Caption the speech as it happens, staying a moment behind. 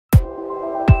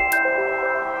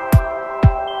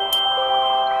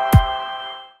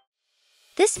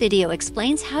This video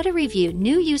explains how to review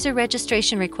new user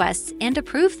registration requests and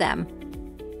approve them.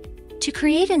 To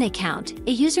create an account,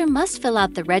 a user must fill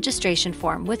out the registration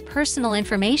form with personal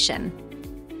information.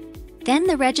 Then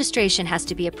the registration has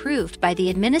to be approved by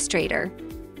the administrator.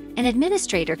 An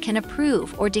administrator can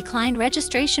approve or decline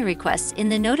registration requests in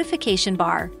the notification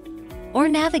bar, or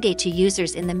navigate to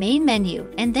users in the main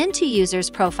menu and then to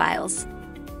users' profiles.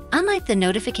 Unlike the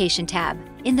notification tab,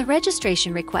 in the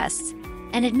registration requests,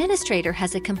 an administrator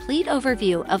has a complete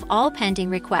overview of all pending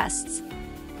requests.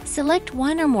 Select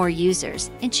one or more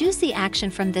users and choose the action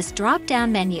from this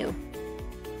drop-down menu.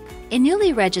 A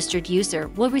newly registered user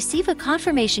will receive a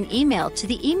confirmation email to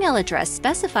the email address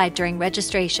specified during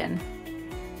registration.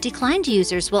 Declined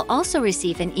users will also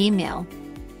receive an email.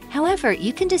 However,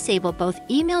 you can disable both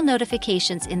email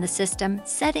notifications in the System,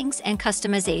 Settings, and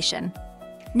Customization.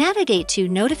 Navigate to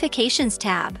Notifications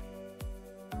tab.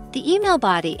 The email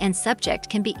body and subject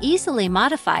can be easily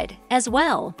modified as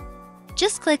well.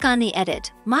 Just click on the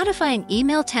Edit, Modify an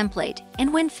Email Template,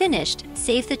 and when finished,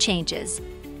 save the changes.